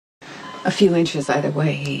a few inches either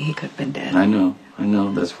way, he could have been dead. I know.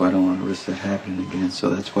 That's why I don't want to risk that happening again. So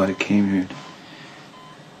that's why I came here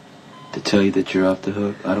to tell you that you're off the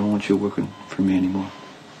hook. I don't want you working for me anymore.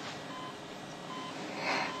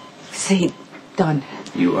 See, done.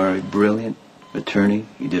 You are a brilliant attorney.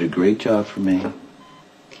 You did a great job for me.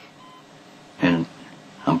 And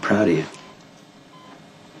I'm proud of you.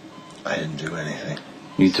 I didn't do anything.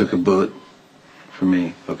 You took a bullet for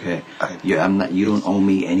me, okay? You don't owe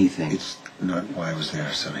me anything. It's not why I was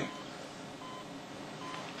there, Sonny.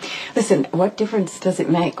 Listen, what difference does it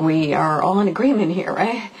make? We are all in agreement here,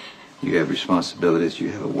 right? You have responsibilities. You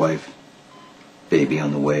have a wife, baby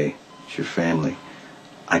on the way. It's your family.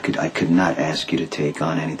 I could not ask you to take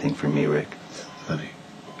on anything for me, Rick. Sonny,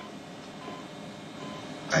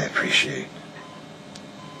 I appreciate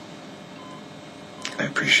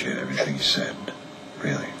everything you said.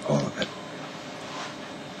 Really, all of it.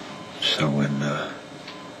 So when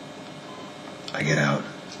I get out,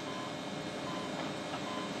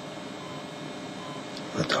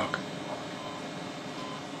 we'll talk.